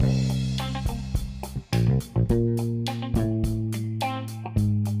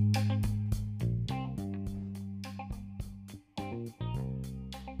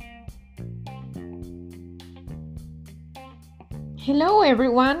Hello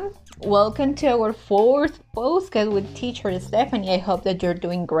everyone, welcome to our fourth podcast with teacher Stephanie. I hope that you're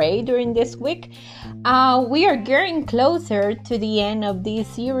doing great during this week. We are getting closer to the end of this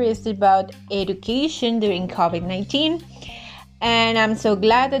series about education during COVID-19, and I'm so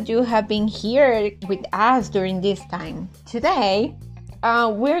glad that you have been here with us during this time. Today,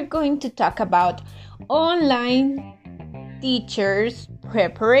 we're going to talk about online teachers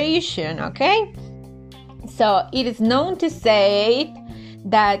preparation, okay? So it is known to say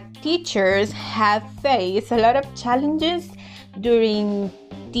that teachers have faced a lot of challenges during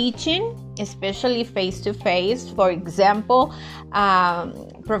teaching, especially face-to-face. For example,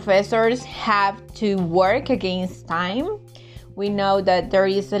 professors have to work against time. We know that there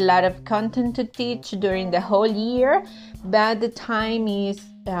is a lot of content to teach during the whole year, but the time is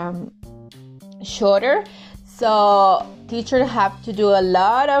shorter. So teachers have to do a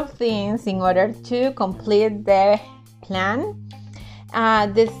lot of things in order to complete the plan.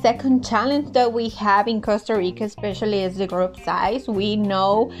 The second challenge that we have in Costa Rica, especially, is the group size. We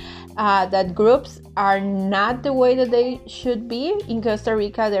know that groups are not the way that they should be. In Costa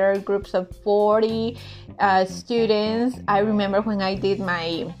Rica, there are groups of 40 students. I remember when I did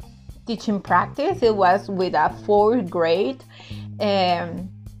my teaching practice, it was with a fourth grade.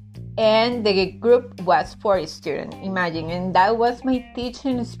 And the group was 40 students, imagine, and that was my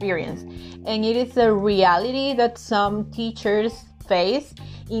teaching experience. And it is a reality that some teachers face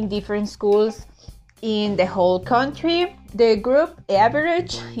in different schools in the whole country. The group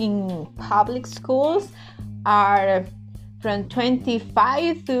average in public schools are from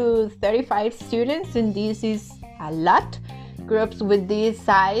 25 to 35 students, and this is a lot. Groups with this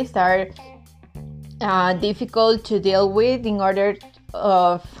size are difficult to deal with in order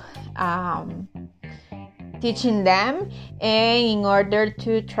of teaching them and in order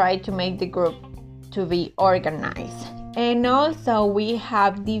to try to make the group to be organized. And also we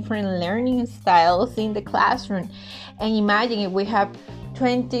have different learning styles in the classroom, and imagine if we have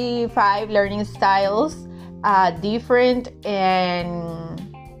 25 learning styles different,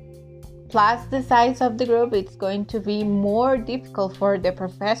 and plus the size of the group, it's going to be more difficult for the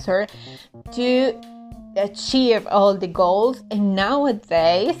professor to achieve all the goals. And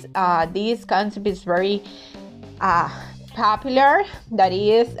nowadays this concept is very popular, that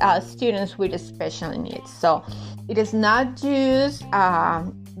is students with special needs. So it is not just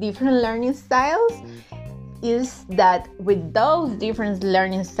different learning styles, is that with those different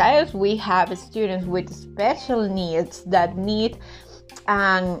learning styles we have students with special needs that need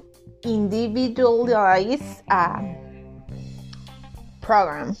an individualized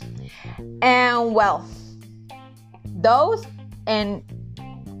program. And well, those and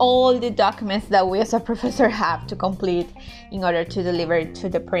all the documents that we as a professor have to complete in order to deliver it to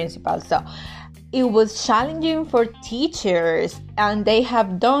the principal. So it was challenging for teachers, and they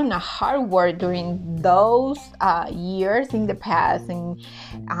have done a hard work during those years in the past, and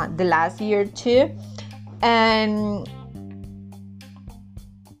the last year too. And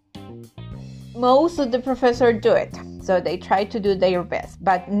most of the professors do it, so they try to do their best.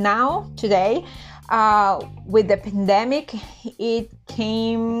 But now, today, with the pandemic, it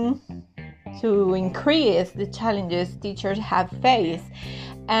came to increase the challenges teachers have faced.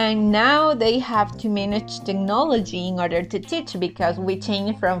 And now they have to manage technology in order to teach, because we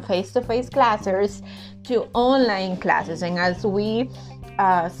changed from face-to-face classes to online classes. And as we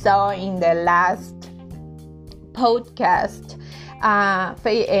saw in the last podcast,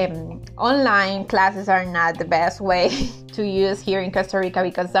 online classes are not the best way to use here in Costa Rica,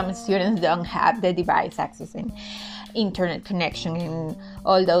 because some students don't have the device accessing internet connection and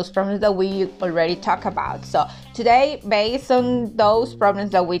all those problems that we already talked about. So today, based on those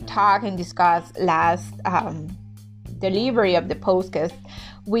problems that we talked and discussed last delivery of the podcast,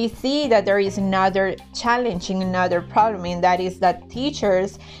 we see that there is another challenge and another problem, and that is that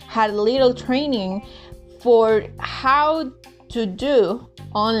teachers had little training for how to do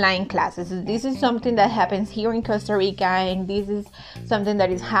online classes. This is something that happens here in Costa Rica, and this is something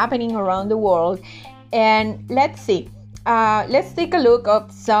that is happening around the world. And let's see, let's take a look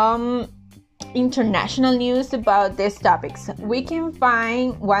at some international news about these topics. We can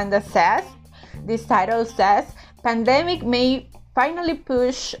find one that says, this title says, "Pandemic may finally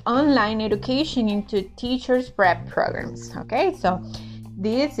push online education into teachers' prep programs." Okay, so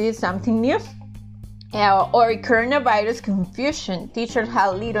this is something new. Or coronavirus confusion. Teachers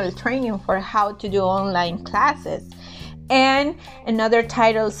have little training for how to do online classes. And another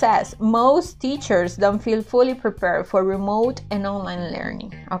title says, most teachers don't feel fully prepared for remote and online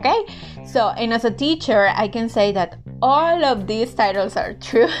learning. Okay? So, and as a teacher, I can say that all of these titles are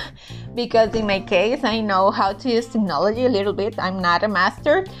true, because in my case, I know how to use technology a little bit. I'm not a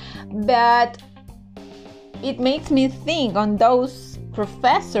master, but it makes me think on those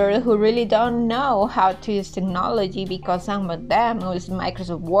professors who really don't know how to use technology, because some of them use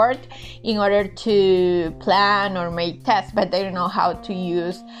Microsoft Word in order to plan or make tests, but they don't know how to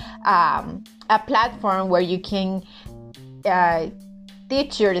use a platform where you can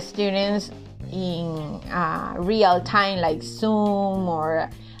teach your students in real time, like Zoom or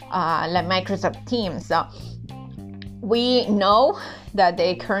like Microsoft Teams. So we know that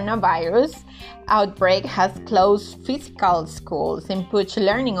the coronavirus outbreak has closed physical schools and pushed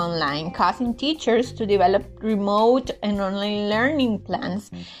learning online, causing teachers to develop remote and online learning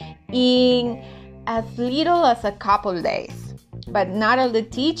plans in as little as a couple days. But not all the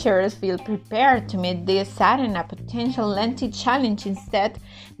teachers feel prepared to meet this sudden and potential lengthy challenge. Instead,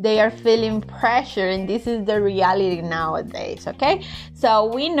 they are feeling pressure, and this is the reality nowadays, okay? So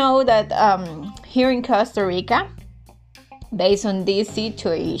we know that here in Costa Rica, based on this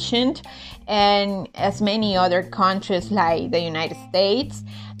situation, and as many other countries like the United States,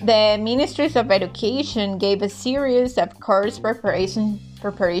 the Ministries of Education gave a series of course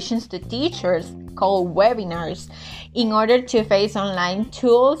preparations to teachers called webinars in order to face online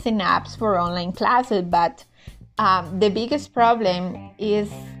tools and apps for online classes. But the biggest problem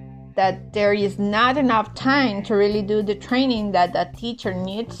is that there is not enough time to really do the training that the teacher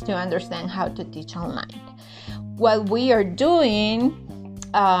needs to understand how to teach online. What we are doing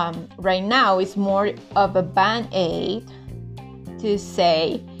right now is more of a band-aid to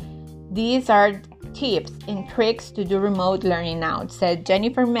say these are tips and tricks to do remote learning now, said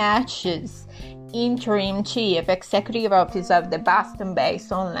Jennifer Matches, Interim Chief Executive Officer of the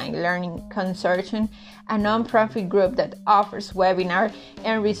Boston-based Online Learning Consortium, a nonprofit group that offers webinars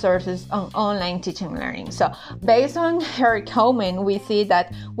and resources on online teaching and learning. So based on her comment, we see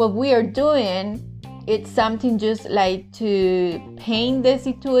that what we are doing, it's something just like to paint the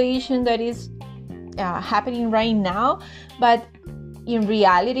situation that is happening right now, but in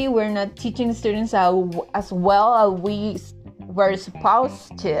reality, we're not teaching students as well as we were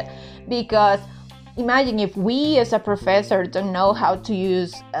supposed to. Because imagine if we as a professor don't know how to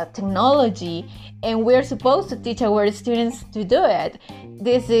use technology and we're supposed to teach our students to do it.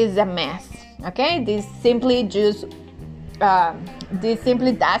 This is a mess, okay? This simply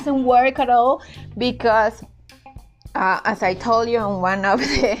doesn't work at all, because as I told you on one of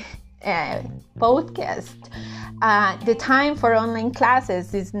the podcasts, the time for online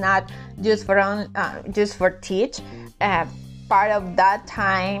classes is not just for teach. Part of that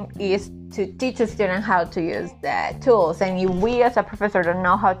time is to teach a student how to use the tools. And if we as a professor don't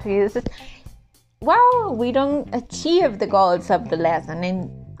know how to use it, well, we don't achieve the goals of the lesson, and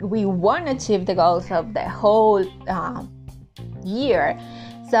we won't achieve the goals of the whole year.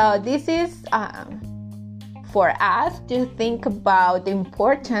 So this is for us to think about the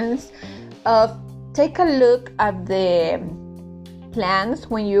importance of take a look at the plans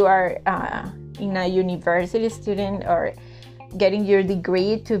when you are in a university student or getting your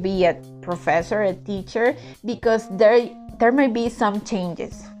degree to be a professor, a teacher, because there may be some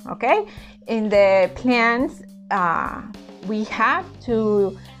changes, okay? In the plans, we have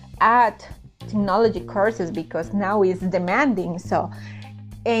to add technology courses because now it's demanding. So,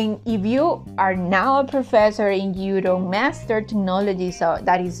 and if you are now a professor and you don't master technology, so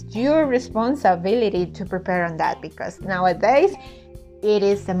that is your responsibility to prepare on that, because nowadays it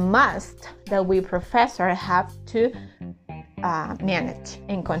is a must that we professors have to manage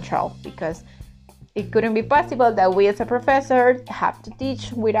and control, because it couldn't be possible that we as a professor have to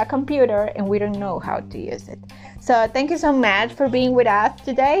teach with a computer and we don't know how to use it. So thank you so much for being with us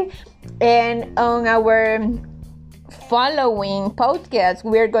today. And on our following podcast,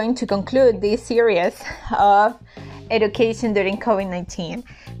 we're going to conclude this series of education during COVID-19.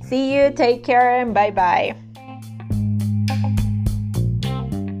 See you, take care, and bye-bye.